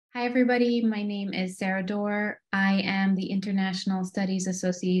Hi, everybody. My name is Sarah Dorr. I am the International Studies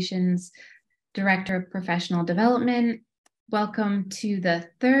Association's Director of Professional Development. Welcome to the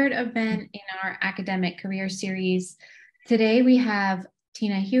third event in our academic career series. Today we have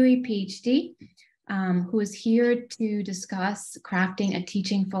Tina Huey, PhD, who is here to discuss crafting a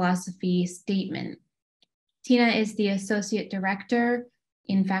teaching philosophy statement. Tina is the Associate Director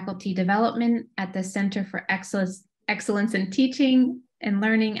in Faculty Development at the Center for Excellence in Teaching and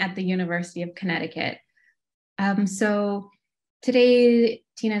Learning at the University of Connecticut. So today,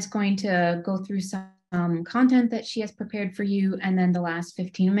 Tina is going to go through some content that she has prepared for you, and then the last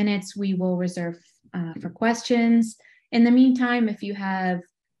 15 minutes we will reserve for questions. In the meantime, if you have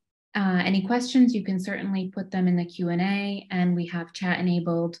any questions, you can certainly put them in the Q&A, and we have chat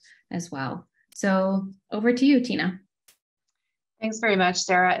enabled as well. So over to you, Tina. Thanks very much,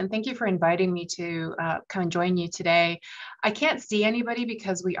 Sarah, and thank you for inviting me to come and join you today. I can't see anybody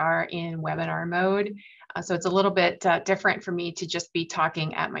because we are in webinar mode, so it's a little bit different for me to just be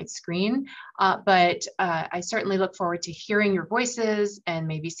talking at my screen, but I certainly look forward to hearing your voices and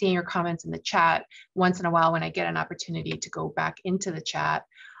maybe seeing your comments in the chat once in a while when I get an opportunity to go back into the chat.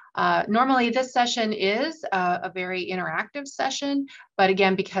 Normally this session is a very interactive session, but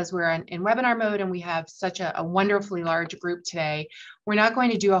again, because we're in webinar mode and we have such a wonderfully large group today, we're not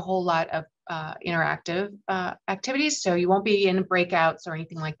going to do a whole lot of interactive activities, so you won't be in breakouts or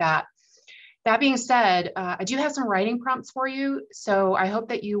anything like that. That being said, I do have some writing prompts for you, so I hope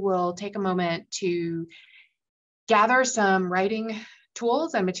that you will take a moment to gather some writing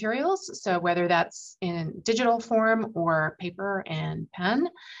tools and materials. So whether that's in digital form or paper and pen,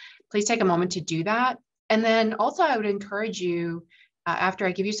 please take a moment to do that. And then also I would encourage you, after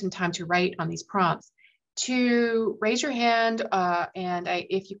I give you some time to write on these prompts, to raise your hand and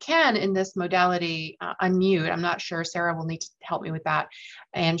if you can in this modality, unmute. I'm not sure, Sarah will need to help me with that,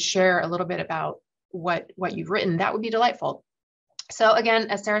 and share a little bit about what you've written. That would be delightful. So again,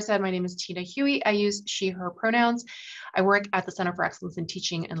 as Sarah said, my name is Tina Huey. I use she, her pronouns. I work at the Center for Excellence in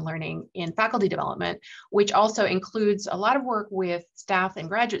Teaching and Learning in faculty development, which also includes a lot of work with staff and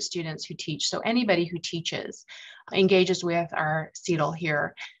graduate students who teach. So anybody who teaches engages with our CETL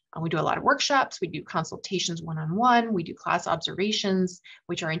here. We do a lot of workshops. We do consultations one-on-one. We do class observations,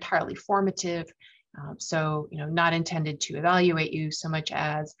 which are entirely formative. So, not intended to evaluate you so much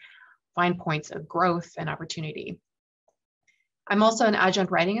as find points of growth and opportunity. I'm also an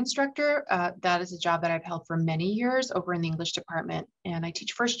adjunct writing instructor. That is a job that I've held for many years over in the English department, and I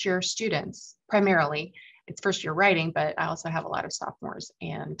teach first-year students primarily. It's first-year writing, but I also have a lot of sophomores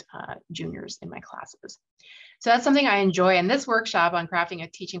and juniors in my classes. So that's something I enjoy, and this workshop on crafting a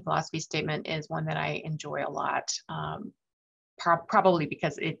teaching philosophy statement is one that I enjoy a lot, probably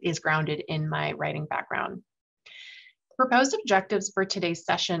because it is grounded in my writing background. Proposed objectives for today's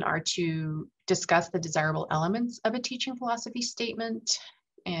session are to discuss the desirable elements of a teaching philosophy statement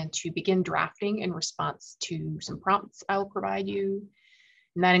and to begin drafting in response to some prompts I'll provide you.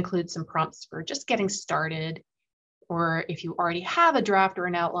 And that includes some prompts for just getting started, or if you already have a draft or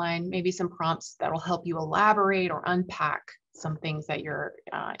an outline, maybe some prompts that'll help you elaborate or unpack some things that you're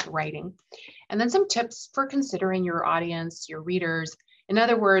writing. And then some tips for considering your audience, your readers. In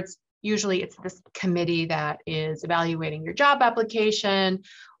other words, usually it's this committee that is evaluating your job application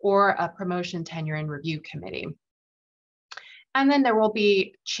or a promotion, tenure, and review committee. And then there will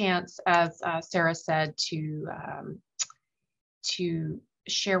be chance, as Sarah said, to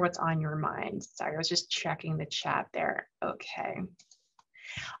share what's on your mind. Sorry, I was just checking the chat there. Okay.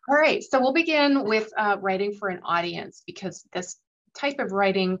 All right, so we'll begin with writing for an audience, because this type of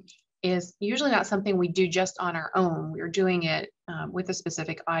writing is usually not something we do just on our own. We're doing it with a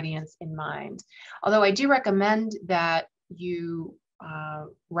specific audience in mind. Although I do recommend that you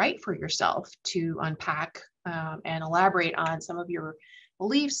write for yourself to unpack and elaborate on some of your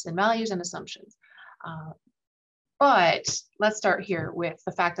beliefs and values and assumptions. But let's start here with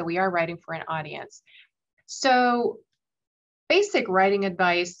the fact that we are writing for an audience. So basic writing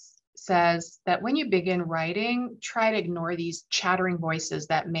advice says that when you begin writing, try to ignore these chattering voices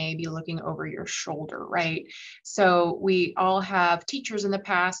that may be looking over your shoulder, right? So we all have teachers in the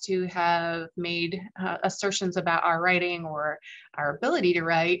past who have made assertions about our writing or our ability to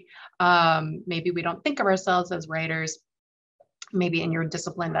write. Maybe we don't think of ourselves as writers. Maybe in your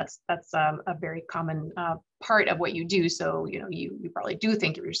discipline, that's a very common part of what you do. So, you probably do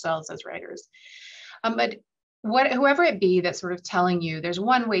think of yourselves as writers. But whoever it be that's sort of telling you there's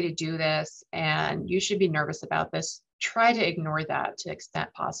one way to do this and you should be nervous about this, try to ignore that to the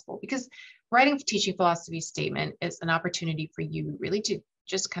extent possible, because writing a teaching philosophy statement is an opportunity for you really to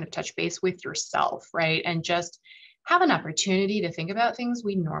just kind of touch base with yourself, right? And just have an opportunity to think about things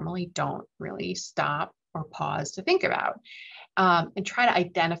we normally don't really stop or pause to think about, and try to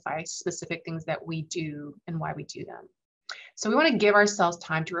identify specific things that we do and why we do them. So we want to give ourselves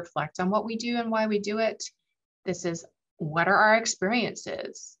time to reflect on what we do and why we do it. This is, what are our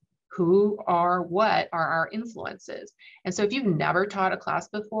experiences? What are our influences? And so if you've never taught a class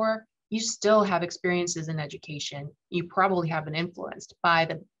before, you still have experiences in education. You probably have been influenced by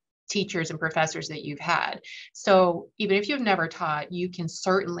the teachers and professors that you've had. So even if you've never taught, you can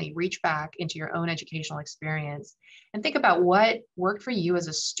certainly reach back into your own educational experience and think about what worked for you as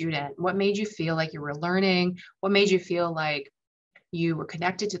a student. What made you feel like you were learning? What made you feel like you were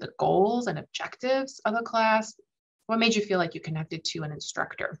connected to the goals and objectives of a class? What made you feel like you connected to an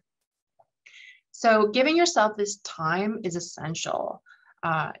instructor? So giving yourself this time is essential.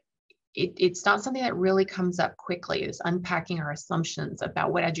 It's not something that really comes up quickly. It's unpacking our assumptions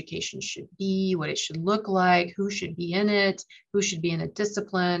about what education should be, what it should look like, who should be in it, who should be in a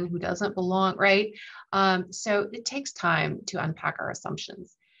discipline, who doesn't belong, right? So it takes time to unpack our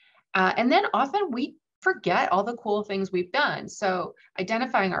assumptions. And then often we forget all the cool things we've done. So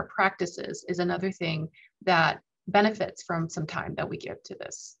identifying our practices is another thing that benefits from some time that we give to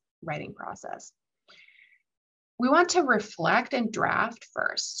this writing process. We want to reflect and draft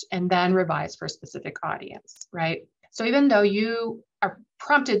first, and then revise for a specific audience, right? So even though you are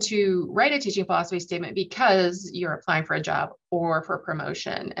prompted to write a teaching philosophy statement because you're applying for a job or for a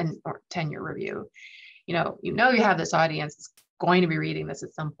promotion or tenure review, you have this audience that's going to be reading this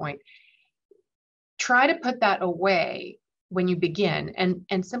at some point. Try to put that away when you begin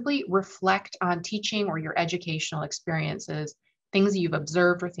and simply reflect on teaching or your educational experiences, things that you've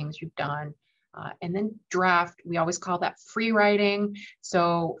observed or things you've done. And then draft, we always call that free writing.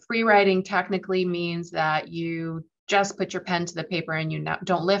 So free writing technically means that you just put your pen to the paper and you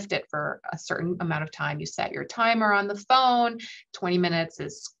don't lift it for a certain amount of time. You set your timer on the phone. 20 minutes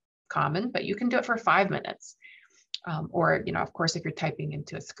is common, but you can do it for 5 minutes. Or, of course, if you're typing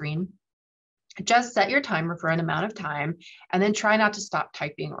into a screen, just set your timer for an amount of time and then try not to stop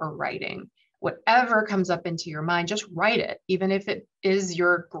typing or writing. Whatever comes up into your mind, just write it, even if it is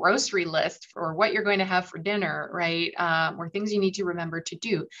your grocery list or what you're going to have for dinner, right? Or things you need to remember to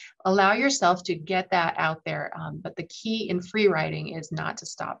do. Allow yourself to get that out there. But the key in free writing is not to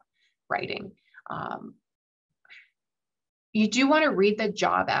stop writing. You do want to read the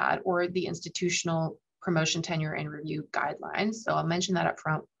job ad or the institutional promotion, tenure, and review guidelines. So I'll mention that up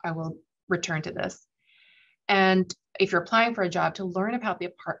front. I will return to this. And if you're applying for a job, to learn about the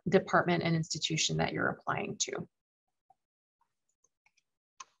department and institution that you're applying to.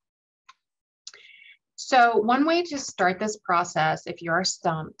 So one way to start this process, if you are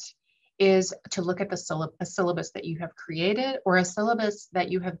stumped, is to look at the syllabus that you have created or a syllabus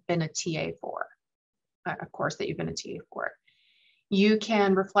that you have been a TA for, a course that you've been a TA for. You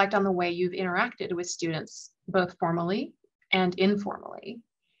can reflect on the way you've interacted with students, both formally and informally.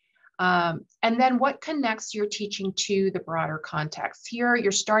 And then what connects your teaching to the broader context. Here,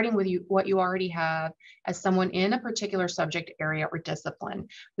 you're starting with what you already have as someone in a particular subject area or discipline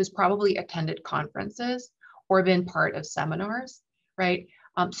who's probably attended conferences or been part of seminars, right?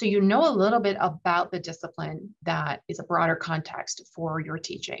 So you know a little bit about the discipline that is a broader context for your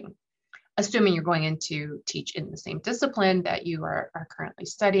teaching, assuming you're going in to teach in the same discipline that you are currently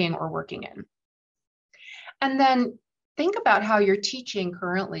studying or working in. And then think about how your teaching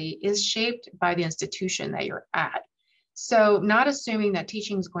currently is shaped by the institution that you're at. So not assuming that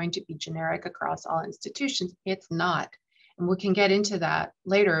teaching is going to be generic across all institutions, it's not. And we can get into that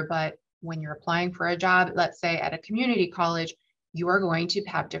later, but when you're applying for a job, let's say at a community college, you are going to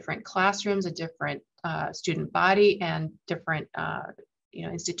have different classrooms, a different student body, and different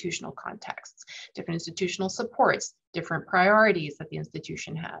institutional contexts, different institutional supports, different priorities that the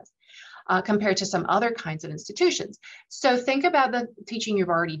institution has. Compared to some other kinds of institutions. So think about the teaching you've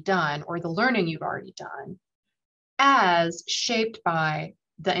already done or the learning you've already done as shaped by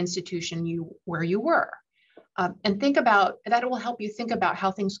the institution where you were. And think about, that will help you think about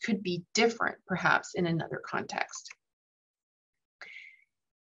how things could be different perhaps in another context.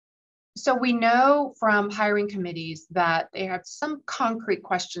 So we know from hiring committees that they have some concrete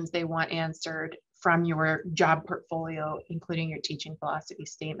questions they want answered from your job portfolio, including your teaching philosophy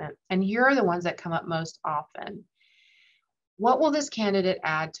statement. And here are the ones that come up most often. What will this candidate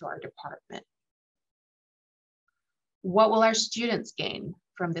add to our department? What will our students gain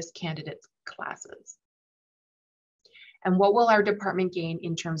from this candidate's classes? And what will our department gain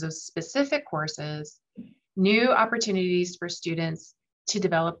in terms of specific courses, new opportunities for students to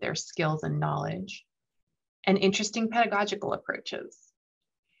develop their skills and knowledge, and interesting pedagogical approaches?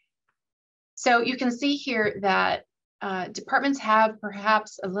 So you can see here that departments have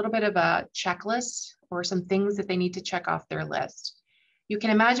perhaps a little bit of a checklist or some things that they need to check off their list. You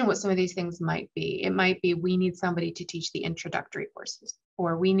can imagine what some of these things might be. It might be, we need somebody to teach the introductory courses,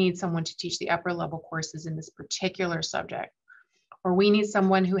 or we need someone to teach the upper level courses in this particular subject, or we need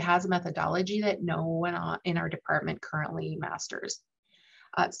someone who has a methodology that no one in our department currently masters.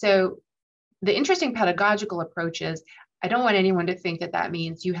 So the interesting pedagogical approach is, I don't want anyone to think that that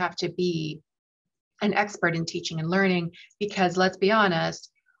means you have to be an expert in teaching and learning, because let's be honest,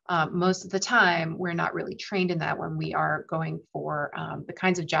 most of the time, we're not really trained in that when we are going for the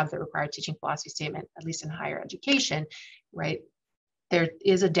kinds of jobs that require a teaching philosophy statement, at least in higher education, right? There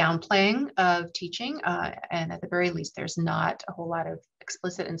is a downplaying of teaching, and at the very least, there's not a whole lot of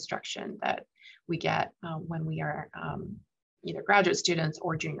explicit instruction that we get when we are either graduate students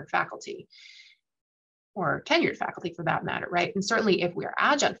or junior faculty, or tenured faculty for that matter, right? And certainly if we are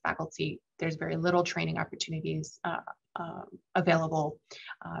adjunct faculty, there's very little training opportunities available,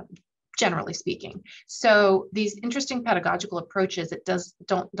 generally speaking. So these interesting pedagogical approaches,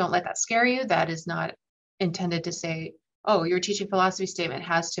 don't let that scare you. That is not intended to say, oh, your teaching philosophy statement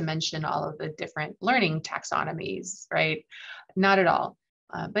has to mention all of the different learning taxonomies, right? Not at all.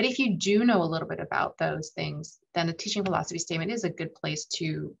 But if you do know a little bit about those things, then a teaching philosophy statement is a good place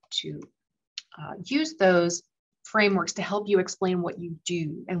to use those frameworks to help you explain what you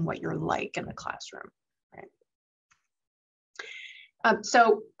do and what you're like in the classroom, right?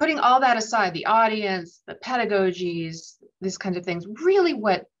 So putting all that aside, the audience, the pedagogies, these kinds of things, really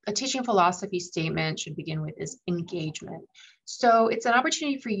what a teaching philosophy statement should begin with is engagement. So it's an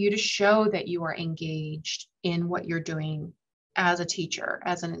opportunity for you to show that you are engaged in what you're doing as a teacher,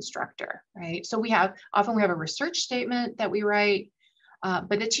 as an instructor, right? So often we have a research statement that we write,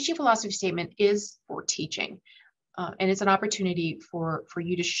 but the teaching philosophy statement is for teaching. And it's an opportunity for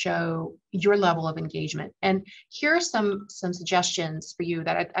you to show your level of engagement. And here are some suggestions for you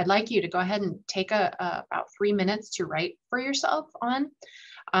that I'd like you to go ahead and take about 3 minutes to write for yourself on.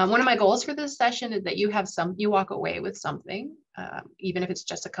 One of my goals for this session is that you walk away with something, even if it's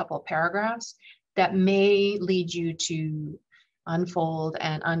just a couple of paragraphs, that may lead you to unfold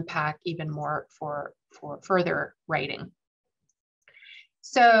and unpack even more for further writing.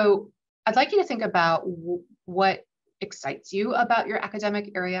 So I'd like you to think about what excites you about your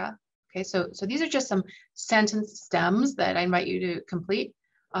academic area. Okay, so these are just some sentence stems that I invite you to complete.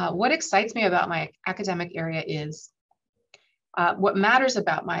 What excites me about my academic area is, what matters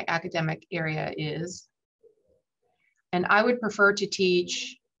about my academic area is, and I would prefer to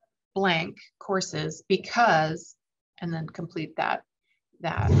teach blank courses because, and then complete that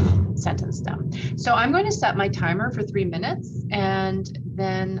sentence stem. So I'm going to set my timer for 3 minutes, and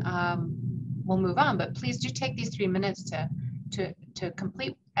then we'll move on. But please do take these 3 minutes to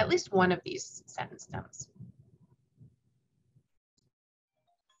complete at least one of these sentence stems.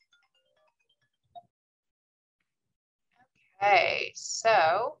 Okay,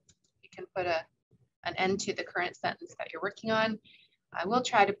 so you can put an end to the current sentence that you're working on. I will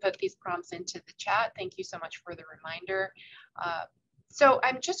try to put these prompts into the chat. Thank you so much for the reminder. So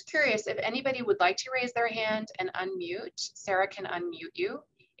I'm just curious if anybody would like to raise their hand and unmute. Sarah can unmute you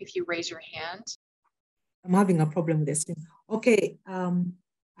if you raise your hand. I'm having a problem with this thing. Okay,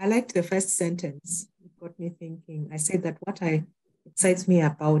 I liked the first sentence. It got me thinking. I said that what excites me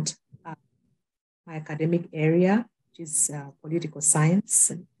about my academic area, which is political science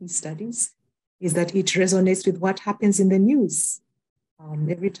and peace studies, is that it resonates with what happens in the news.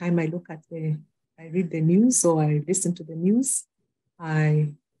 Every time I read the news or I listen to the news, I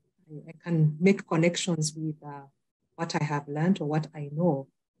can make connections with what I have learned or what I know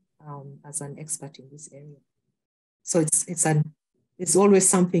as an expert in this area. So it's always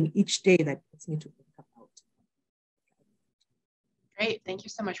something each day that gets me to think about. Great, thank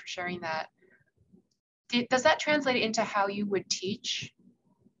you so much for sharing that. Does that translate into how you would teach?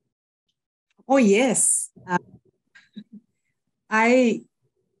 Oh, yes. I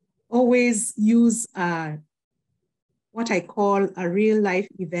always use what I call a real life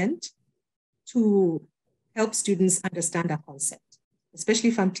event to help students understand a concept, especially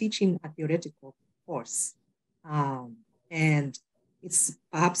if I'm teaching a theoretical course. And it's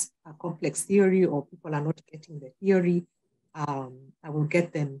perhaps a complex theory or people are not getting the theory. I will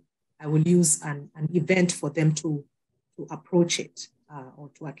use an event for them to approach it or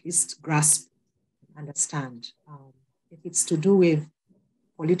to at least grasp and understand. If it's to do with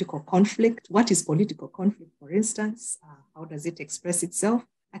political conflict, what is political conflict, for instance? How does it express itself?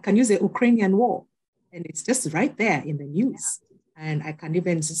 I can use the Ukrainian war, and it's just right there in the news. And I can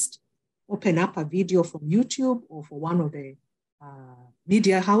even just open up a video from YouTube or for one of the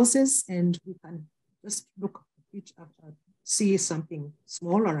media houses, and we can just look see something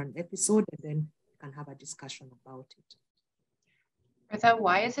small or an episode, and then we can have a discussion about it. Bertha,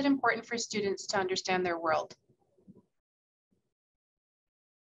 why is it important for students to understand their world?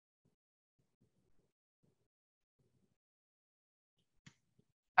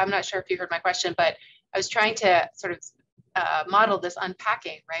 I'm not sure if you heard my question, but I was trying to sort of model this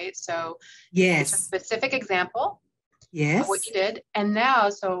unpacking, right? So yes, it's a specific example yes, of what you did. And now,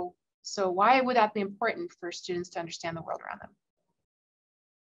 so why would that be important for students to understand the world around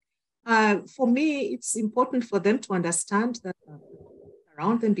them? For me, it's important for them to understand that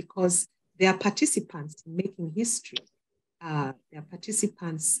around them, because they are participants in making history. They are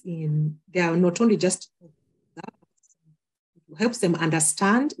participants they are not only just, it helps them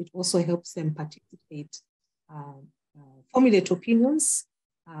understand, it also helps them participate, formulate opinions,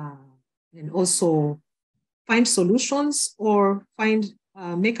 and also find solutions or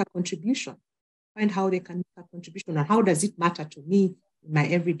make a contribution, find how they can make a contribution, and how does it matter to me in my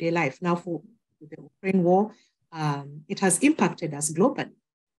everyday life. Now, for the Ukraine war, it has impacted us globally.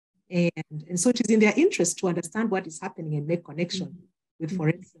 And so it is in their interest to understand what is happening and make connection with, for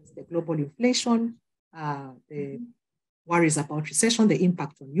instance, the global inflation, the worries about recession, the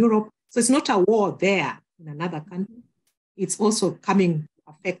impact on Europe. So it's not a war there in another country. It's also coming to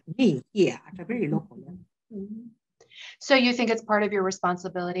affect me here at a very local level. So you think it's part of your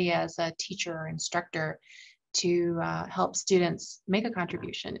responsibility as a teacher or instructor to help students make a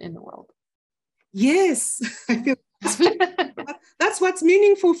contribution in the world? Yes, I feel that's what's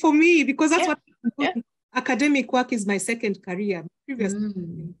meaningful for me, because that's what academic work is. My second career. Previous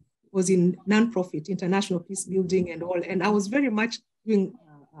was in nonprofit, international peace building and all, and I was very much doing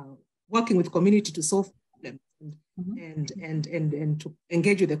working with community to solve problems and to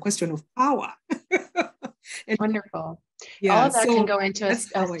engage with the question of power. And, wonderful. Yeah, all of that can go into a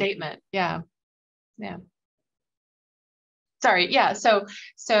statement. Yeah. Sorry. Yeah. So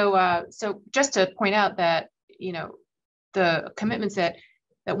just to point out that, you know, the commitments that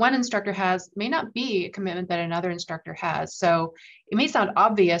one instructor has may not be a commitment that another instructor has. So it may sound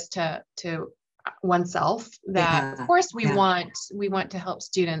obvious to oneself that of course we want to help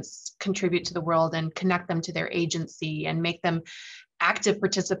students contribute to the world and connect them to their agency and make them active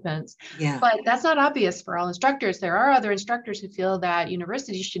participants. But that's not obvious for all instructors. There are other instructors who feel that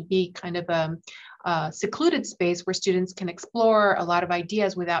universities should be kind of a secluded space where students can explore a lot of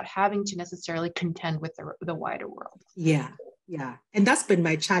ideas without having to necessarily contend with the wider world. Yeah. And that's been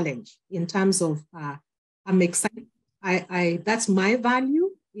my challenge in terms of, I'm excited. That's my value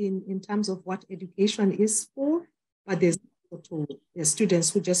in terms of what education is for, but there's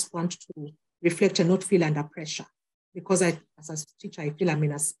students who just want to reflect and not feel under pressure. Because as a teacher, I feel I'm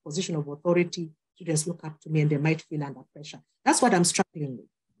in a position of authority. Students look up to me and they might feel under pressure. That's what I'm struggling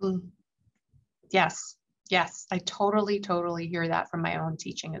with. Yes, I totally hear that from my own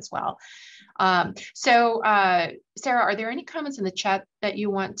teaching as well. So Sarah, are there any comments in the chat that you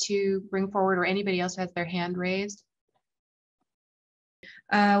want to bring forward, or anybody else has their hand raised?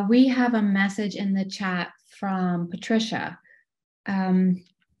 We have a message in the chat from Patricia.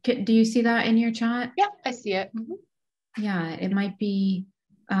 Do you see that in your chat? Yeah, I see it. Yeah, it might be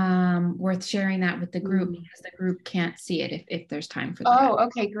worth sharing that with the group because the group can't see it if there's time for that. Oh,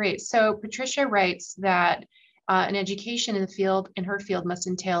 okay, great. So Patricia writes that an education in her field must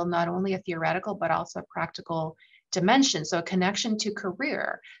entail not only a theoretical, but also a practical dimension. So a connection to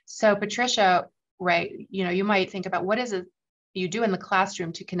career. So Patricia, right, you might think about what is it you do in the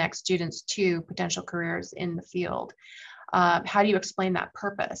classroom to connect students to potential careers in the field. How do you explain that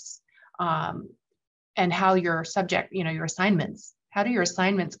purpose? And how your subject, your assignments, how do your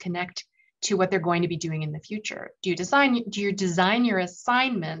assignments connect to what they're going to be doing in the future? Do you design your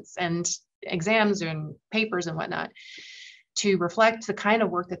assignments and exams and papers and whatnot to reflect the kind of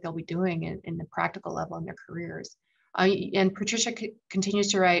work that they'll be doing in the practical level in their careers? And Patricia continues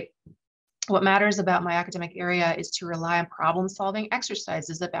to write, what matters about my academic area is to rely on problem-solving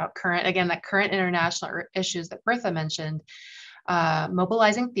exercises about current international issues that Bertha mentioned,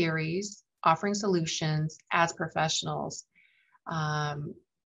 mobilizing theories, offering solutions as professionals.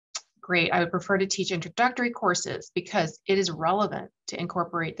 Great. I would prefer to teach introductory courses because it is relevant to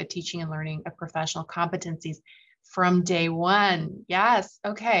incorporate the teaching and learning of professional competencies from day one. Yes.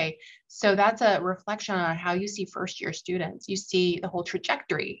 Okay. So that's a reflection on how you see first-year students. You see the whole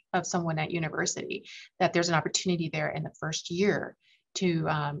trajectory of someone at university, that there's an opportunity there in the first year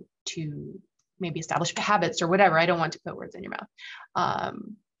to maybe establish habits or whatever. I don't want to put words in your mouth.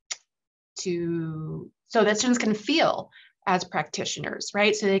 So that students can feel as practitioners,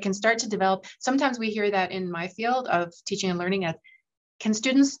 right? So they can start to develop. Sometimes we hear that in my field of teaching and learning as, can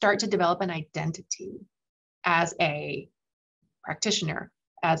students start to develop an identity as a practitioner,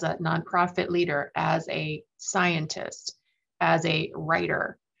 as a nonprofit leader, as a scientist, as a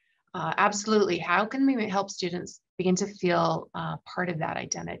writer. Absolutely. How can we help students begin to feel part of that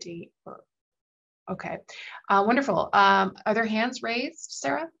identity? Okay, wonderful. Are there hands raised,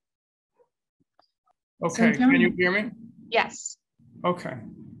 Sarah? Okay, can you hear me? Yes. Okay.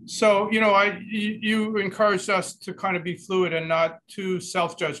 So, you encouraged us to kind of be fluid and not too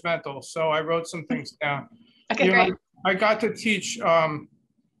self-judgmental. So I wrote some things down. Okay, great. I got to teach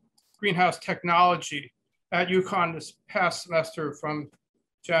greenhouse technology at UConn this past semester from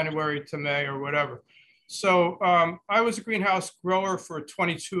January to May or whatever. So I was a greenhouse grower for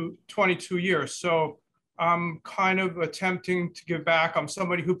 22 years. So I'm kind of attempting to give back. I'm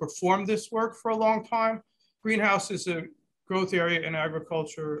somebody who performed this work for a long time. Greenhouse is a growth area in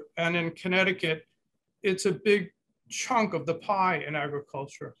agriculture. And in Connecticut, it's a big chunk of the pie in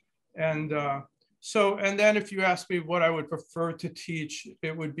agriculture. And then if you ask me what I would prefer to teach,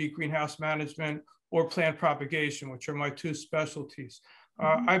 it would be greenhouse management or plant propagation, which are my two specialties.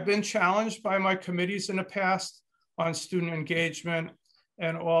 I've been challenged by my committees in the past on student engagement,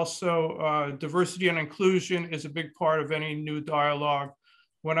 and also diversity and inclusion is a big part of any new dialogue.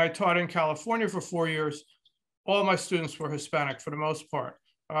 When I taught in California for 4 years, all my students were Hispanic for the most part.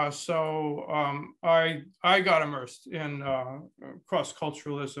 So I got immersed in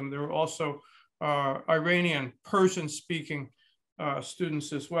cross-culturalism. There were also Iranian, Persian-speaking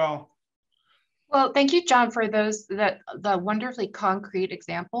students as well. Well, thank you, John, for the wonderfully concrete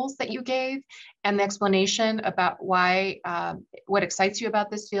examples that you gave and the explanation about why, what excites you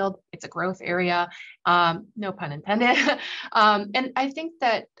about this field. It's a growth area, no pun intended. And I think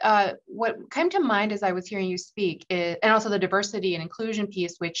that what came to mind as I was hearing you speak is, and also the diversity and inclusion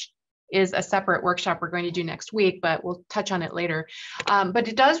piece, which is a separate workshop we're going to do next week, but we'll touch on it later. But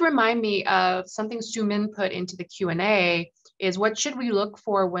it does remind me of something Sumin put into the Q&A, is what should we look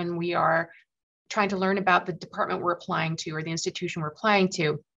for when we are trying to learn about the department we're applying to or the institution we're applying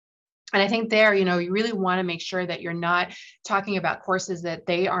to. And I think there, you really want to make sure that you're not talking about courses that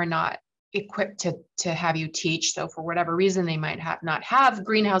they are not equipped to have you teach. So for whatever reason, they might not have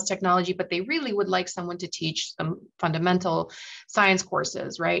greenhouse technology, but they really would like someone to teach some fundamental science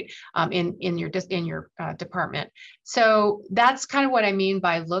courses, right? In your department. So that's kind of what I mean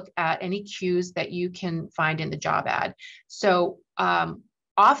by look at any cues that you can find in the job ad. So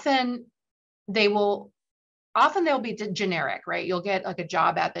often they'll be generic, right? You'll get like a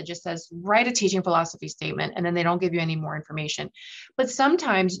job ad that just says, write a teaching philosophy statement, and then they don't give you any more information. But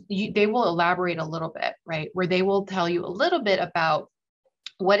sometimes they will elaborate a little bit, right? Where they will tell you a little bit about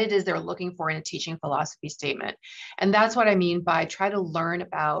what it is they're looking for in a teaching philosophy statement. And that's what I mean by try to learn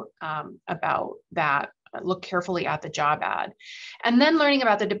about that. Look carefully at the job ad. And then learning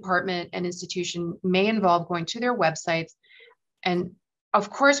about the department and institution may involve going to their websites. And of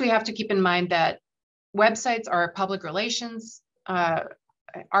course, we have to keep in mind that websites are a public relations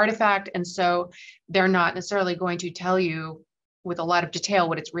artifact, and so they're not necessarily going to tell you with a lot of detail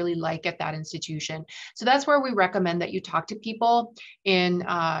what it's really like at that institution. So that's where we recommend that you talk to people in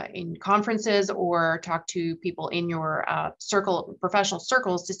conferences, or talk to people in your professional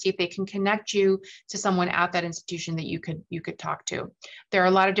circles, to see if they can connect you to someone at that institution that you could talk to. There are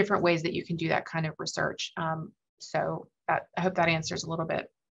a lot of different ways that you can do that kind of research. So I hope that answers a little bit.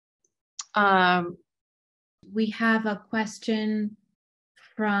 We have a question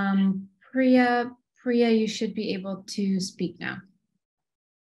from Priya. Priya, you should be able to speak now.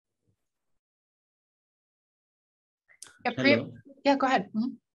 Yeah, Priya, yeah, go ahead. Mm-hmm.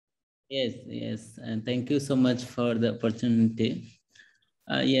 Yes, and thank you so much for the opportunity.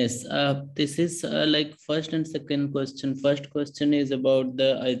 Yes, this is like first and second question. First question is about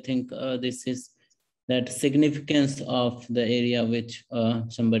I think this is that significance of the area which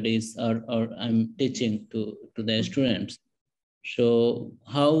somebody is or I'm teaching to the students. So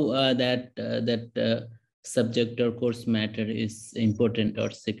how that subject or course matter is important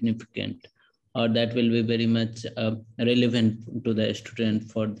or significant, or that will be very much relevant to the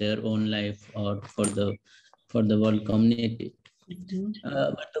student for their own life or for the world community.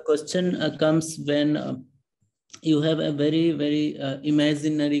 But the question comes when you have a very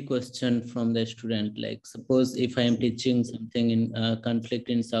imaginary question from the student. Like suppose if I am teaching something in conflict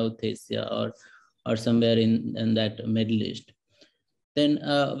in South Asia or somewhere in that Middle East, then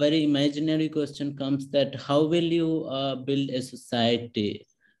a very imaginary question comes that how will you build a society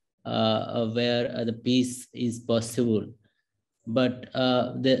where the peace is possible, but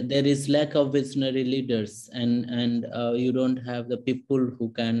there is lack of visionary leaders, and you don't have the people who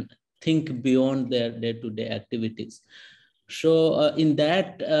can think beyond their day-to-day activities. So in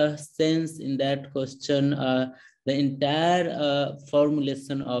that sense, in that question, the entire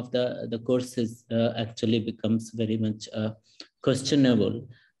formulation of the courses actually becomes very much questionable.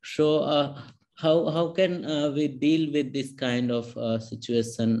 So how can we deal with this kind of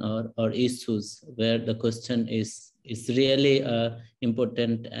situation or issues where the question is really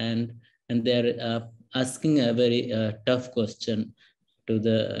important and they're asking a very tough question to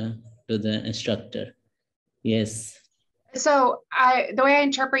the instructor? Yes. So the way I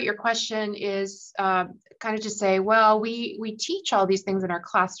interpret your question is kind of to say, well, we teach all these things in our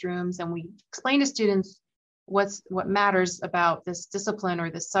classrooms and we explain to students what matters about this discipline or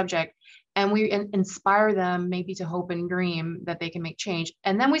this subject, and we inspire them maybe to hope and dream that they can make change.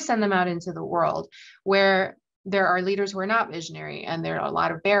 And then we send them out into the world where there are leaders who are not visionary and there are a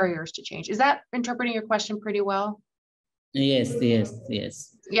lot of barriers to change. Is that interpreting your question pretty well? Yes, yes,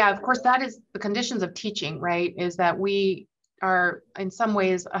 yes. Yeah, of course, that is the conditions of teaching, right? Is that we are in some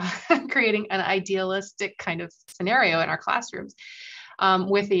ways creating an idealistic kind of scenario in our classrooms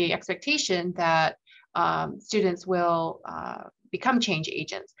with the expectation that students will become change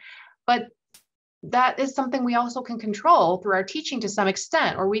agents. But that is something we also can control through our teaching to some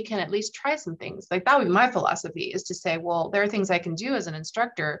extent, or we can at least try some things. Like that would be my philosophy, is to say, well, there are things I can do as an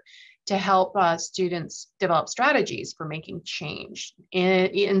instructor to help students develop strategies for making change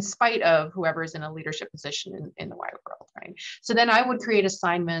in spite of whoever is in a leadership position in the wider world, right? So then I would create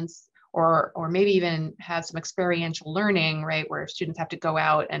assignments or maybe even have some experiential learning, right, where students have to go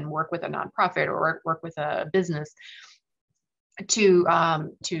out and work with a nonprofit or work with a business to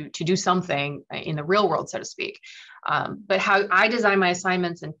do something in the real world, so to speak. But how I design my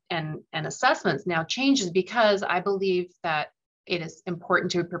assignments and assessments now changes because I believe that it is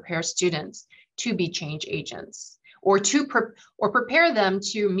important to prepare students to be change agents or prepare them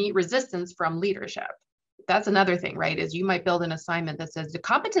to meet resistance from leadership. That's another thing, right? Is you might build an assignment that says the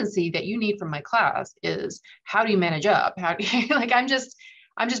competency that you need from my class is how do you manage up? How do you, like, I'm just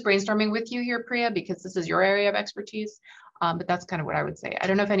brainstorming with you here, Priya, because this is your area of expertise. But that's kind of what I would say. I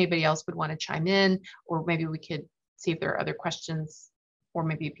don't know if anybody else would want to chime in, or maybe we could see if there are other questions, or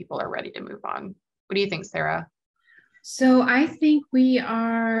maybe people are ready to move on. What do you think, Sarah? So I think we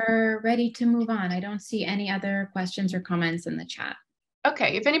are ready to move on. I don't see any other questions or comments in the chat.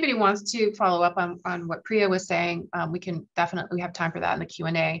 Okay, if anybody wants to follow up on what Priya was saying, we can definitely have time for that in the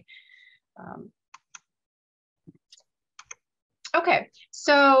Q&A. Okay,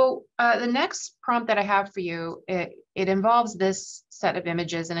 so the next prompt that I have for you, it involves this set of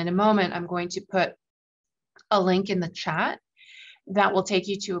images, and in a moment, I'm going to put a link in the chat that will take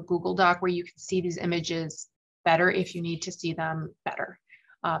you to a Google Doc where you can see these images better if you need to see them better,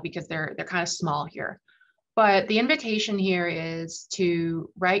 because they're kind of small here. But the invitation here is to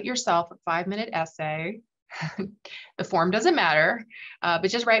write yourself a 5-minute essay. The form doesn't matter, but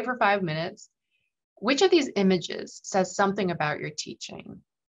just write for 5 minutes. Which of these images says something about your teaching?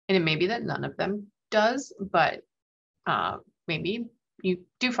 And it may be that none of them does, but maybe you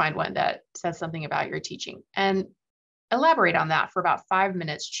do find one that says something about your teaching. And elaborate on that for about 5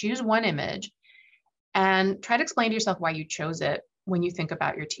 minutes. Choose one image and try to explain to yourself why you chose it when you think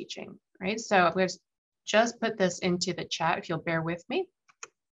about your teaching, right? So I'm going to just put this into the chat if you'll bear with me.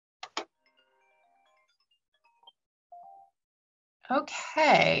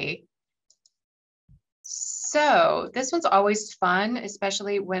 Okay. So this one's always fun,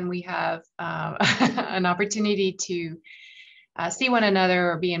 especially when we have an opportunity to see one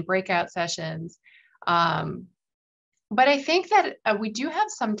another or be in breakout sessions. But I think that we do have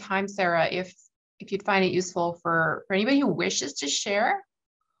some time, Sarah, if you'd find it useful for anybody who wishes to share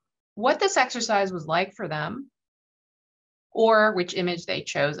what this exercise was like for them or which image they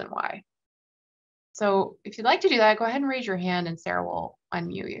chose and why. So if you'd like to do that, go ahead and raise your hand and Sarah will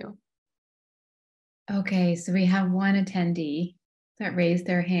unmute you. Okay, so we have one attendee that raised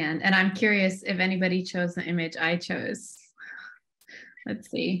their hand, and I'm curious if anybody chose the image I chose. Let's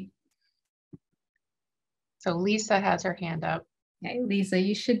see. So Lisa has her hand up. Okay, Lisa,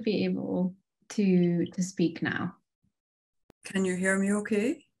 you should be able to speak now. Can you hear me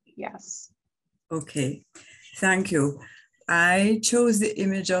okay? Yes. Okay, thank you. I chose the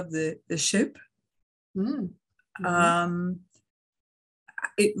image of the ship. Mm-hmm.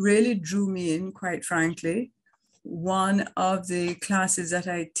 It really drew me in, quite frankly. One of the classes that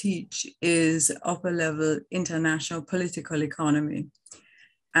I teach is upper level international political economy.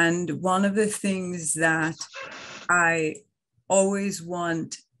 And one of the things that I always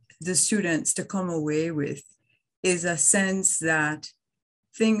want the students to come away with is a sense that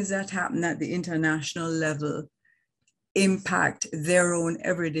things that happen at the international level impact their own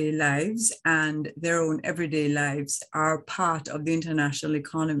everyday lives, and their own everyday lives are part of the international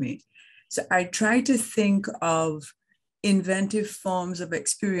economy. So I try to think of inventive forms of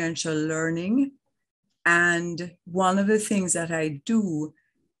experiential learning. And one of the things that I do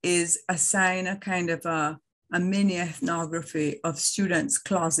is assign a kind of a mini ethnography of students'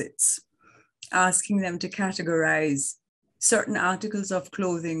 closets, asking them to categorize certain articles of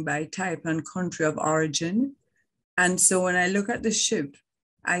clothing by type and country of origin. And so when I look at the ship,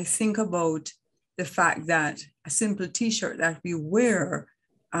 I think about the fact that a simple t-shirt that we wear,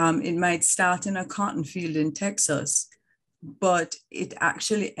 it might start in a cotton field in Texas, but it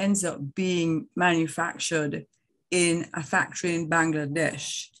actually ends up being manufactured in a factory in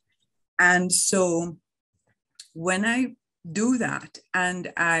Bangladesh. And so when I do that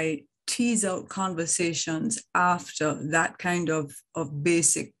and I tease out conversations after that kind of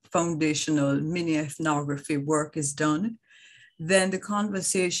basic foundational mini ethnography work is done, then the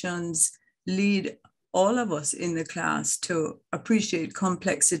conversations lead all of us in the class to appreciate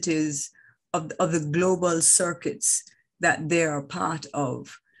complexities of the global circuits that they are part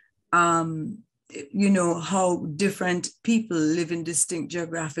of. You know, how different people live in distinct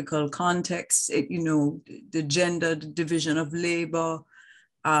geographical contexts, you know, the gender, the division of labor,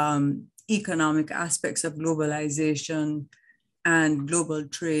 economic aspects of globalization and global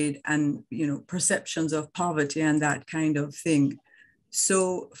trade, and, you know, perceptions of poverty and that kind of thing.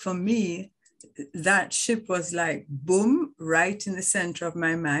 So for me, that ship was like, boom, right in the center of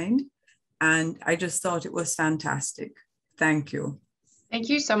my mind. And I just thought it was fantastic. Thank you. Thank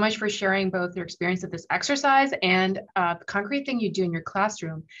you so much for sharing both your experience of this exercise and the concrete thing you do in your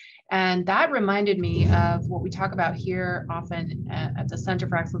classroom. And that reminded me of what we talk about here often at the Center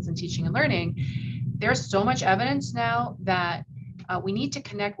for Excellence in Teaching and Learning. There's so much evidence now that we need to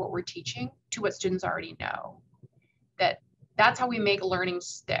connect what we're teaching to what students already know. That's how we make learning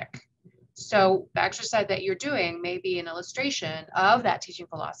stick. So the exercise that you're doing may be an illustration of that teaching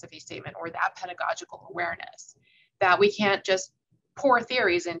philosophy statement or that pedagogical awareness, that we can't just pour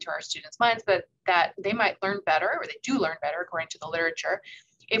theories into our students' minds, but that they might learn better, or they do learn better according to the literature,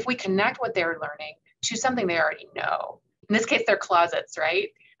 if we connect what they're learning to something they already know. In this case, their closets, right?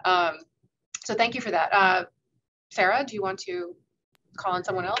 So thank you for that. Sarah, do you want to call on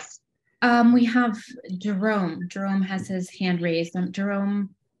someone else? We have Jerome. Jerome has his hand raised.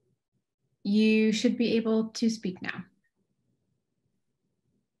 Jerome, you should be able to speak now.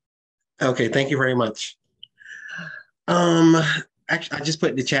 Okay, thank you very much. Actually, I just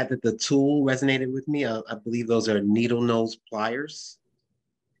put in the chat that the tool resonated with me. I believe those are needle nose pliers.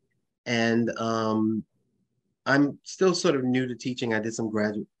 And I'm still sort of new to teaching. I did some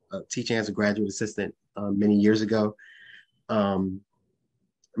graduate teaching as a graduate assistant many years ago.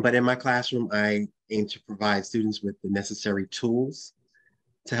 But in my classroom, I aim to provide students with the necessary tools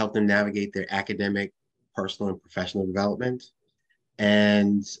to help them navigate their academic, personal, and professional development.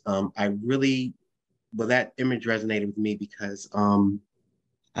 And well, that image resonated with me because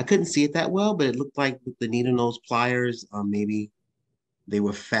I couldn't see it that well, but it looked like with the needle nose pliers, maybe they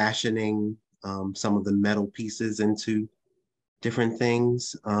were fashioning some of the metal pieces into different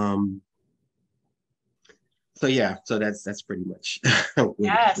things. So yeah, so that's pretty much.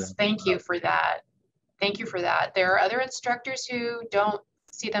 Yes, thank you for that. Thank you for that. There are other instructors who don't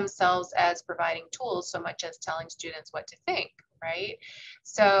see themselves as providing tools so much as telling students what to think, right?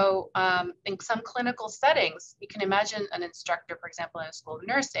 So in some clinical settings, you can imagine an instructor, for example, in a school of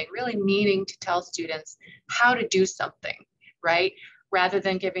nursing, really needing to tell students how to do something, right? Rather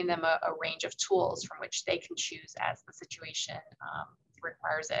than giving them a range of tools from which they can choose as the situation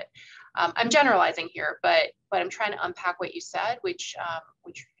requires it. I'm generalizing here, but I'm trying to unpack what you said, which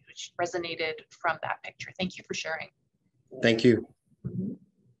resonated from that picture. Thank you for sharing. Thank you.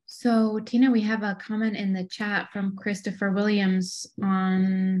 So Tina, we have a comment in the chat from Christopher Williams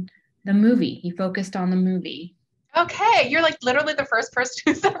on the movie. He focused on the movie. Okay, you're like literally the first person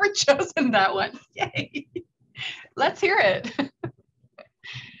who's ever chosen that one. Yay. Let's hear it.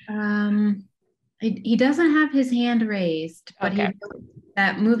 He doesn't have his hand raised, but okay.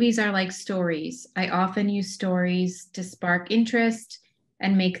 That movies are like stories. I often use stories to spark interest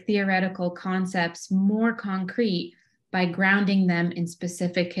and make theoretical concepts more concrete by grounding them in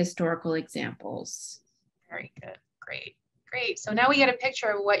specific historical examples. Very good. Great. Great. So now we get a picture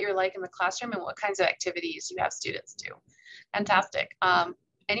of what you're like in the classroom and what kinds of activities you have students do. Fantastic.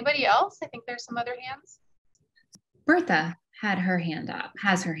 Anybody else? I think there's some other hands. Bertha has her hand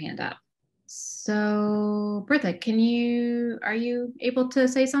up. So Bertha, are you able to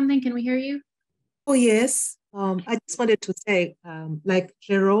say something? Can we hear you? Oh, yes. I just wanted to say, like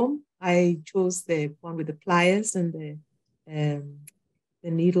Jerome, I chose the one with the pliers and the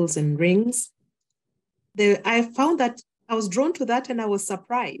needles and rings. I found that I was drawn to that and I was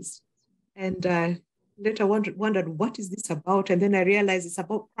surprised. And later wondered, what is this about? And then I realized it's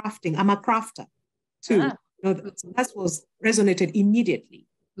about crafting. I'm a crafter too. That was resonated immediately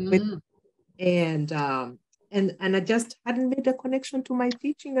with me. And I just hadn't made a connection to my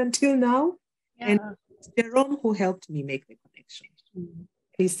teaching until now. And it's Jerome who helped me make the connection.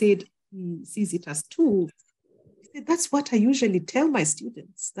 He said he sees it as tools. He said, that's what I usually tell my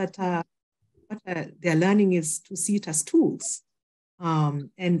students, that what they're learning is to see it as tools. And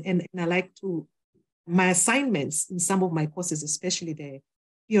I like to, my assignments in some of my courses, especially the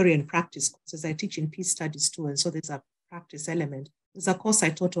theory and practice courses, I teach in peace studies too, and so there's a practice element. There's a course I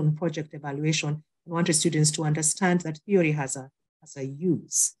taught on project evaluation. I wanted students to understand that theory has a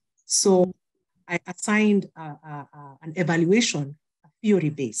use. So I assigned an evaluation, a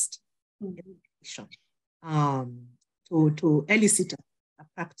theory-based evaluation, to elicit a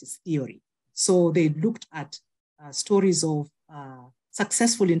practice theory. So they looked at stories of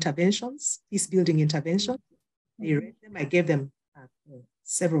successful interventions, peace-building interventions. They read them. I gave them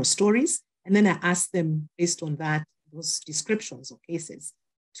several stories, and then I asked them, based on that, those descriptions or cases,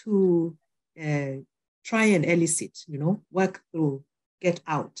 to try and elicit, work through, get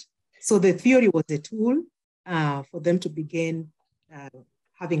out. So the theory was a tool for them to begin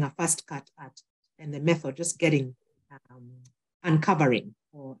having a first cut at, and the method just getting, uncovering,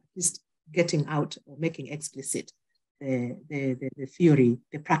 or at least getting out or making explicit the theory,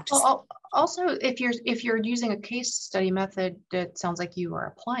 the practice. Well, also, if you're using a case study method, it sounds like they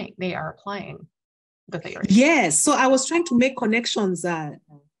are applying the theory. Yes, so I was trying to make connections. I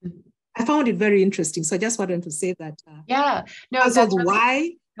found it very interesting. So I just wanted to say that. That's really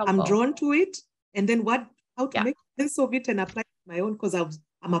why helpful. I'm drawn to it, and then how to make sense of it and apply it to my own, because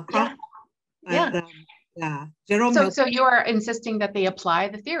I'm a craft. Jerome. So you are insisting that they apply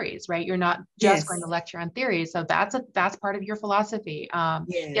the theories, right? You're not just going to lecture on theories. So that's part of your philosophy.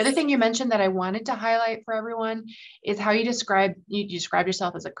 The other thing you mentioned that I wanted to highlight for everyone is how you describe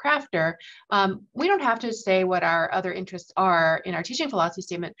yourself as a crafter. We don't have to say what our other interests are in our teaching philosophy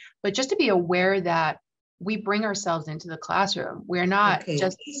statement, but just to be aware that we bring ourselves into the classroom. We're not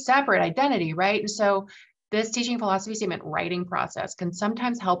just separate identity, right? And so this teaching philosophy statement writing process can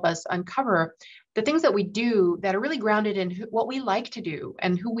sometimes help us uncover the things that we do that are really grounded in what we like to do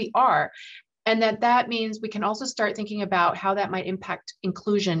and who we are. And that means we can also start thinking about how that might impact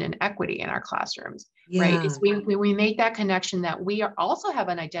inclusion and equity in our classrooms, right? It's we make that connection that we also have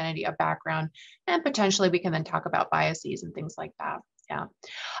an identity, a background, and potentially we can then talk about biases and things like that.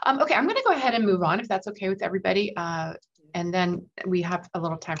 Okay, I'm gonna go ahead and move on if that's okay with everybody. And then we have a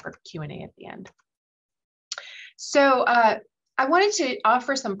little time for Q&A at the end. So I wanted to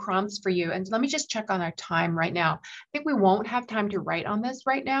offer some prompts for you, and let me just check on our time right now. I think we won't have time to write on this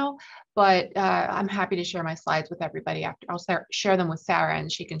right now, but I'm happy to share my slides with everybody after. I'll share them with Sarah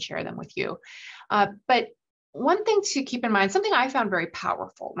and she can share them with you. But one thing to keep in mind, something I found very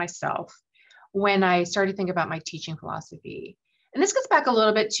powerful myself when I started thinking about my teaching philosophy, and this goes back a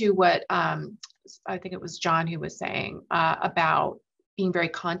little bit to what I think it was John who was saying about being very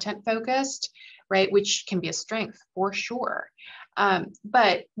content focused, right? Which can be a strength for sure.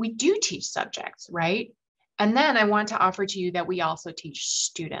 But we do teach subjects, right? And then I want to offer to you that we also teach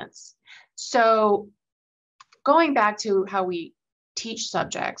students. So going back to how we teach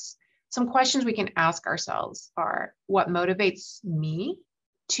subjects, some questions we can ask ourselves are, what motivates me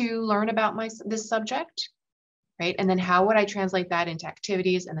to learn about this subject, right? And then how would I translate that into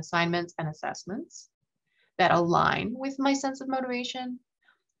activities and assignments and assessments that align with my sense of motivation?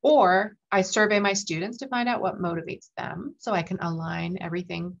 Or I survey my students to find out what motivates them so I can align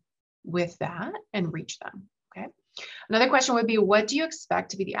everything with that and reach them, okay? Another question would be, what do you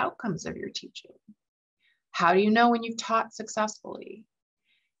expect to be the outcomes of your teaching? How do you know when you've taught successfully?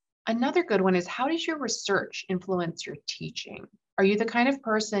 Another good one is, how does your research influence your teaching? Are you the kind of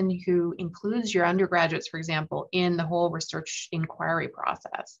person who includes your undergraduates, for example, in the whole research inquiry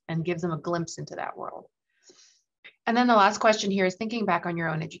process and gives them a glimpse into that world? And then the last question here is, thinking back on your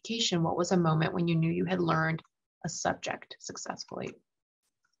own education, what was a moment when you knew you had learned a subject successfully?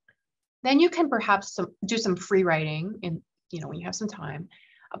 Then you can perhaps do some free writing when you have some time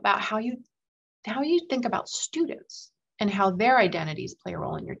about how you think about students and how their identities play a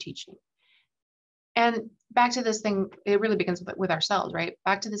role in your teaching. And back to this thing, it really begins with ourselves, right?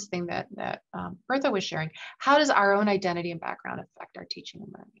 Back to this thing that Bertha was sharing. How does our own identity and background affect our teaching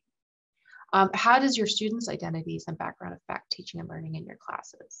and learning? How does your students' identities and background affect teaching and learning in your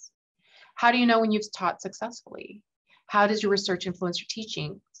classes? How do you know when you've taught successfully? How does your research influence your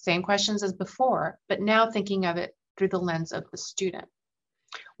teaching? same questions as before, but now thinking of it through the lens of the student.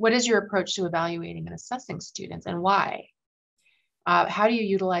 What is your approach to evaluating and assessing students, and why? How do you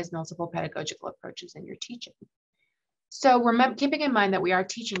utilize multiple pedagogical approaches in your teaching? So remember, keeping in mind that we are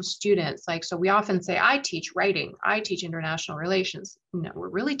teaching students, like, so we often say, I teach writing, I teach international relations. No, we're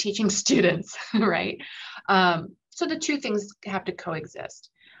really teaching students, right? So the two things have to coexist.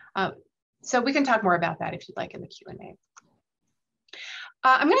 So we can talk more about that if you'd like in the Q&A.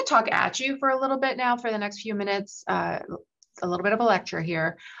 I'm going to talk at you for a little bit now for the next few minutes, a little bit of a lecture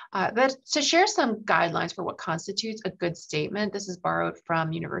here, to share some guidelines for what constitutes a good statement. This is borrowed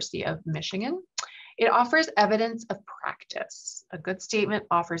from University of Michigan. It offers evidence of practice. A good statement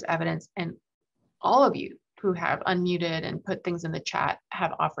offers evidence, and all of you who have unmuted and put things in the chat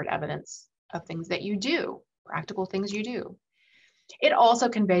have offered evidence of things that you do, practical things you do. It also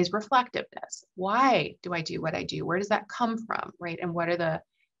conveys reflectiveness. Why do I do what I do? Where does that come from, right? And what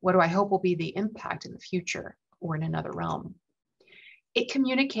do I hope will be the impact in the future or in another realm? It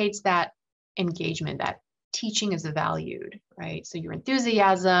communicates that engagement, that teaching is valued, right? So your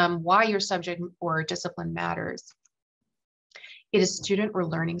enthusiasm, why your subject or discipline matters. It is student or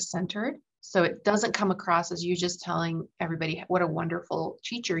learning centered. So it doesn't come across as you just telling everybody what a wonderful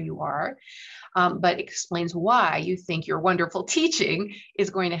teacher you are, but explains why you think your wonderful teaching is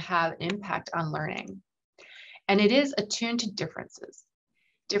going to have an impact on learning. And it is attuned to differences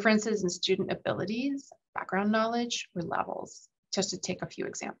in student abilities, background knowledge, or levels, just to take a few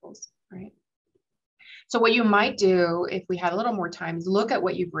examples, right? So what you might do if we had a little more time is look at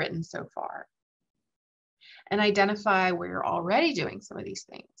what you've written so far and identify where you're already doing some of these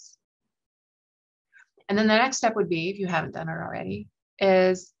things. And then the next step would be, if you haven't done it already,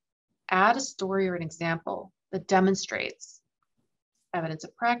 is add a story or an example that demonstrates evidence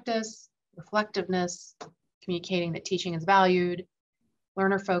of practice, reflectiveness, communicating that teaching is valued,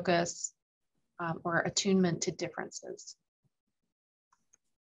 learner focus, or attunement to differences.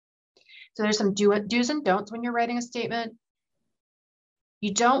 So there's some do's and don'ts when you're writing a statement.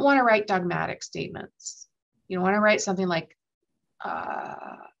 You don't want to write dogmatic statements. You don't want to write something like,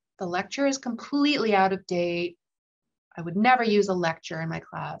 the lecture is completely out of date. I would never use a lecture in my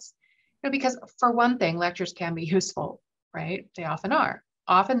class. Because for one thing, lectures can be useful, right? They often are.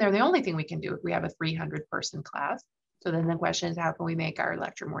 Often they're the only thing we can do if we have a 300-person class. So then the question is, how can we make our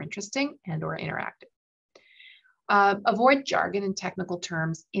lecture more interesting and or interactive? Avoid jargon and technical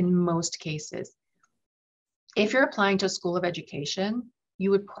terms in most cases. If you're applying to a school of education, you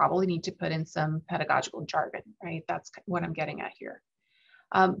would probably need to put in some pedagogical jargon, right? That's what I'm getting at here.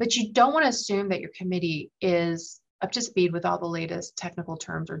 But you don't want to assume that your committee is up to speed with all the latest technical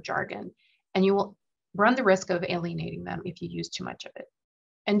terms or jargon, and you will run the risk of alienating them if you use too much of it.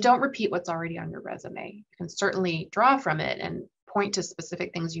 And don't repeat what's already on your resume. You can certainly draw from it and point to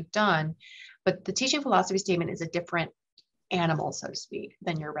specific things you've done, but the teaching philosophy statement is a different animal, so to speak,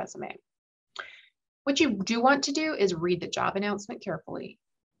 than your resume. What you do want to do is read the job announcement carefully.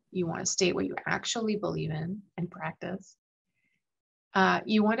 You want to state what you actually believe in and practice.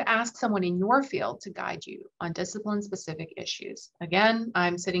 You want to ask someone in your field to guide you on discipline-specific issues. Again,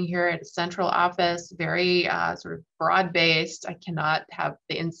 I'm sitting here at a central office, very sort of broad-based. I cannot have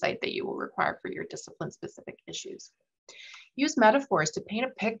the insight that you will require for your discipline-specific issues. Use metaphors to paint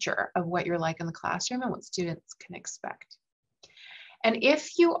a picture of what you're like in the classroom and what students can expect. And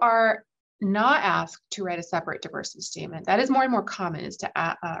if you are not asked to write a separate diversity statement, that is more and more common, is to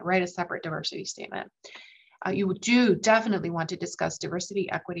write a separate diversity statement. You do definitely want to discuss diversity,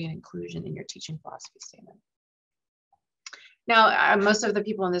 equity, and inclusion in your teaching philosophy statement. Now, most of the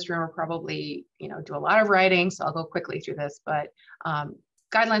people in this room are probably, do a lot of writing, so I'll go quickly through this, but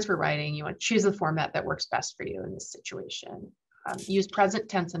guidelines for writing, you want to choose the format that works best for you in this situation. Use present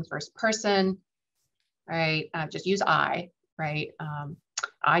tense and first person, right? Just use I, right?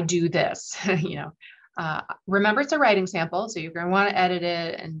 I do this, remember it's a writing sample, so you're going to want to edit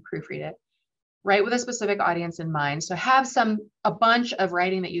it and proofread it. Write with a specific audience in mind. So have a bunch of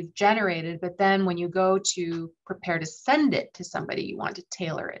writing that you've generated, but then when you go to prepare to send it to somebody, you want to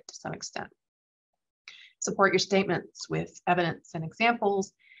tailor it to some extent. Support your statements with evidence and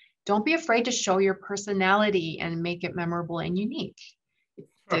examples. Don't be afraid to show your personality and make it memorable and unique.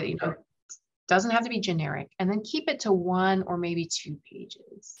 It doesn't have to be generic. And then keep it to 1 or maybe 2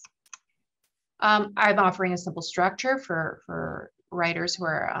 pages. I'm offering a simple structure for writers who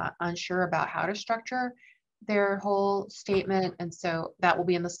are unsure about how to structure their whole statement. And so that will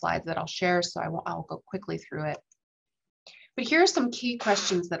be in the slides that I'll share. So I'll go quickly through it. But here are some key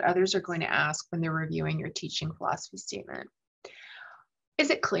questions that others are going to ask when they're reviewing your teaching philosophy statement. Is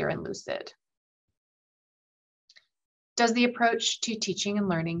it clear and lucid? Does the approach to teaching and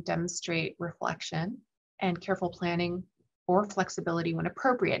learning demonstrate reflection and careful planning or flexibility when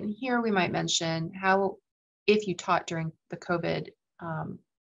appropriate? And here we might mention how, if you taught during the COVID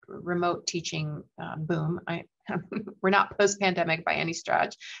remote teaching boom, we're not post-pandemic by any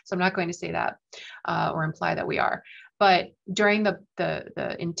stretch, so I'm not going to say that or imply that we are. But during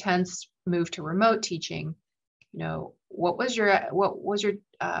the intense move to remote teaching, you know, what was your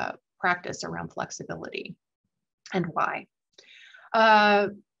practice around flexibility, and why?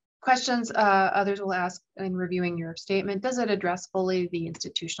 Questions others will ask in reviewing your statement: does it address fully the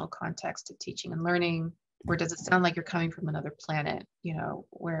institutional context of teaching and learning, or does it sound like you're coming from another planet, you know,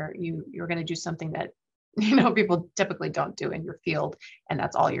 where you're going to do something that, you know, people typically don't do in your field, and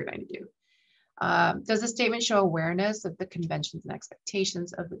that's all you're going to do? Does the statement show awareness of the conventions and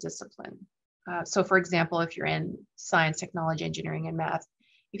expectations of the discipline? So for example, if you're in science, technology, engineering, and math,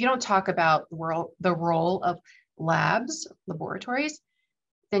 if you don't talk about the role of labs, laboratories,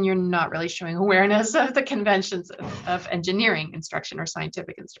 then you're not really showing awareness of the conventions of engineering instruction or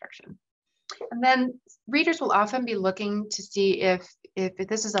scientific instruction. And then readers will often be looking to see if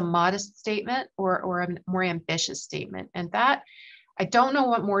this is a modest statement or a more ambitious statement. And that, I don't know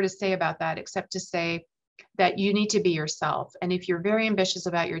what more to say about that, except to say that you need to be yourself. And if you're very ambitious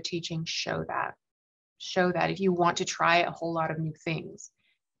about your teaching, show that. Show that. If you want to try a whole lot of new things,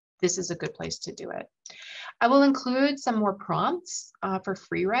 this is a good place to do it. I will include some more prompts for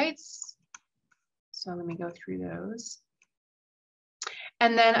free writes. So let me go through those.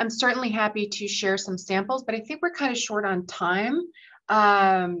 And then I'm certainly happy to share some samples, but I think we're kind of short on time.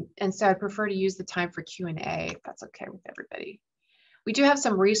 And so I'd prefer to use the time for Q&A, if that's okay with everybody. We do have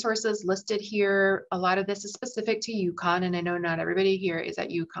some resources listed here. A lot of this is specific to UConn, and I know not everybody here is at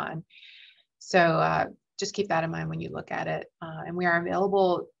UConn. So just keep that in mind when you look at it. And we are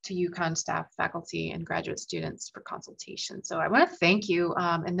available to UConn staff, faculty, and graduate students for consultation. So I want to thank you,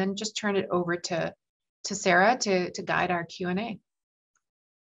 and then just turn it over to Sarah to guide our Q&A.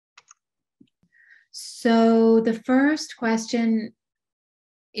 So the first question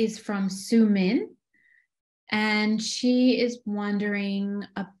is from Sue Min, and she is wondering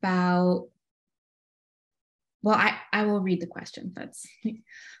about, well, I will read the question.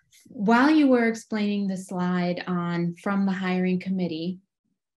 While you were explaining the slide on from the hiring committee,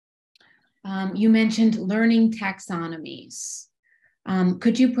 you mentioned learning taxonomies.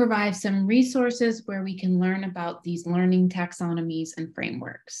 Could you provide some resources where we can learn about these learning taxonomies and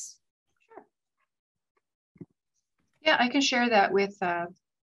frameworks? Yeah, I can share that with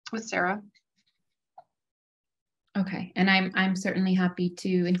Sarah. Okay, and I'm certainly happy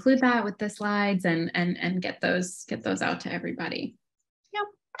to include that with the slides and get those out to everybody. Yeah.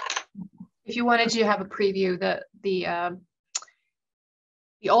 If you wanted to have a preview, the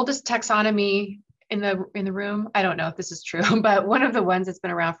oldest taxonomy in the room, I don't know if this is true, but one of the ones that's been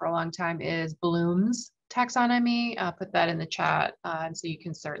around for a long time is Bloom's taxonomy. I'll put that in the chat, and so you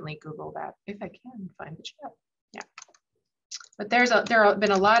can certainly Google that if I can find the chat. Yeah. But there have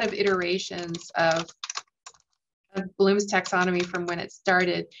been a lot of iterations of Bloom's taxonomy from when it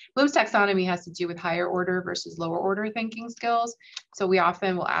started. Bloom's taxonomy has to do with higher order versus lower order thinking skills. So we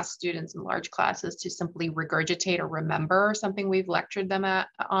often will ask students in large classes to simply regurgitate or remember something we've lectured them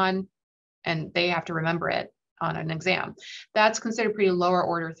on, and they have to remember it on an exam. That's considered pretty lower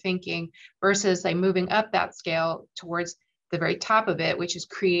order thinking versus like moving up that scale towards the very top of it, which is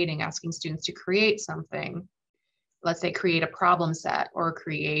asking students to create something. Let's say create a problem set or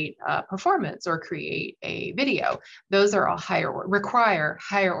create a performance or create a video. Those are all require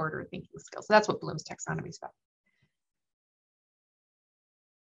higher order thinking skills. So that's what Bloom's taxonomy is about.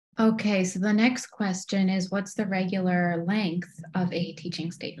 Okay, so the next question is, what's the regular length of a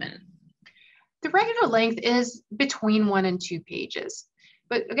teaching statement? The regular length is between 1 and 2 pages.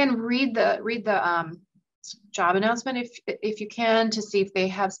 But again, read the job announcement if you can, to see if they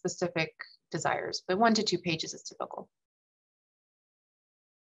have specific desires, but 1 to 2 pages is typical.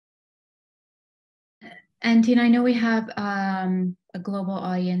 And Tina, I know we have a global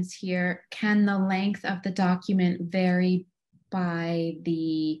audience here. Can the length of the document vary by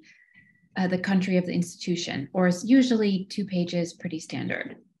the country of the institution, or is usually 2 pages pretty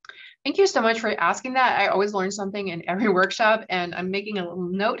standard? Thank you so much for asking that. I always learn something in every workshop, and I'm making a little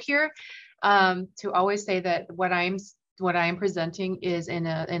note here to always say that what I am presenting is in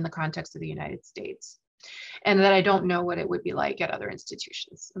the context of the United States, and that I don't know what it would be like at other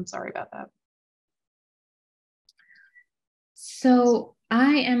institutions. I'm sorry about that. So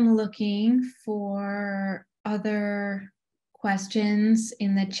I am looking for other questions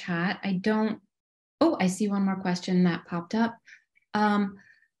in the chat. I see one more question that popped up.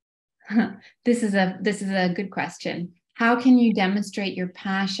 This is a good question. how can you demonstrate your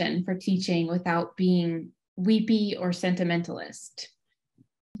passion for teaching without being weepy or sentimentalist?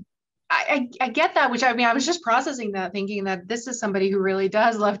 I get that, which I mean, I was just processing that, thinking that this is somebody who really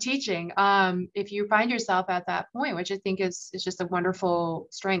does love teaching. If you find yourself at that point, which I think is just a wonderful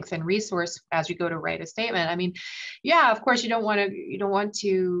strength and resource as you go to write a statement. I mean, yeah, of course you don't want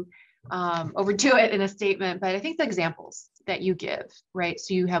to overdo it in a statement, but I think the examples that you give, right?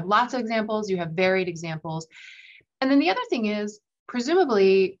 So you have lots of examples, you have varied examples. And then the other thing is,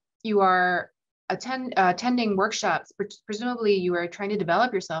 presumably you are attending workshops, presumably you are trying to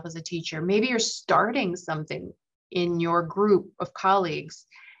develop yourself as a teacher. Maybe you're starting something in your group of colleagues.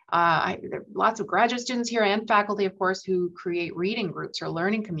 There are lots of graduate students here and faculty, of course, who create reading groups or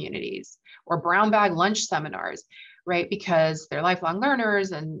learning communities or brown bag lunch seminars, right? Because they're lifelong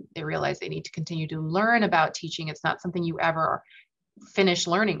learners and they realize they need to continue to learn about teaching. It's not something you ever finish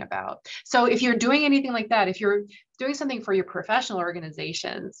learning about. So if you're doing anything like that, if you're doing something for your professional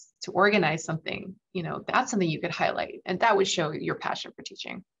organizations to organize something, you know, that's something you could highlight, and that would show your passion for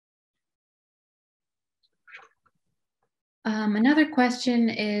teaching. Another question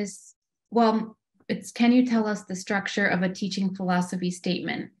is, well, can you tell us the structure of a teaching philosophy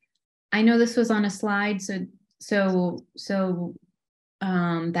statement? I know this was on a slide, so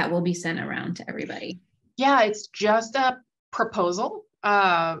that will be sent around to everybody. Yeah, it's just a proposal.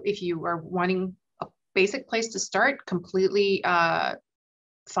 If you are wanting a basic place to start, completely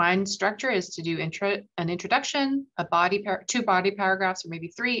fine structure is to do an introduction, two body paragraphs, or maybe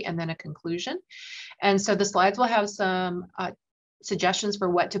 3, and then a conclusion. And so the slides will have some suggestions for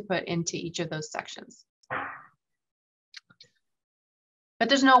what to put into each of those sections. But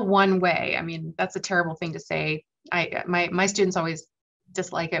there's no one way. I mean, that's a terrible thing to say. My students always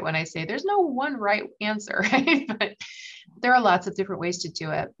dislike it when I say there's no one right answer, right? But there are lots of different ways to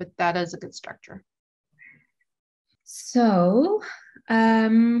do it, but that is a good structure. So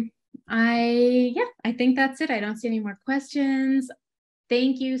I think that's it. I don't see any more questions.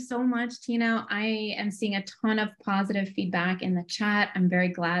 Thank you so much, Tina. I am seeing a ton of positive feedback in the chat. I'm very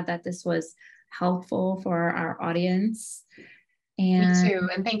glad that this was helpful for our audience. And me too.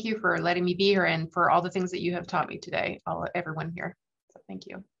 And thank you for letting me be here and for all the things that you have taught me today, everyone here. So thank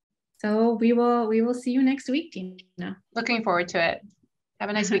you. So we will see you next week, Tina. Looking forward to it. Have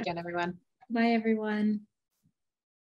a nice weekend, everyone. Bye, everyone.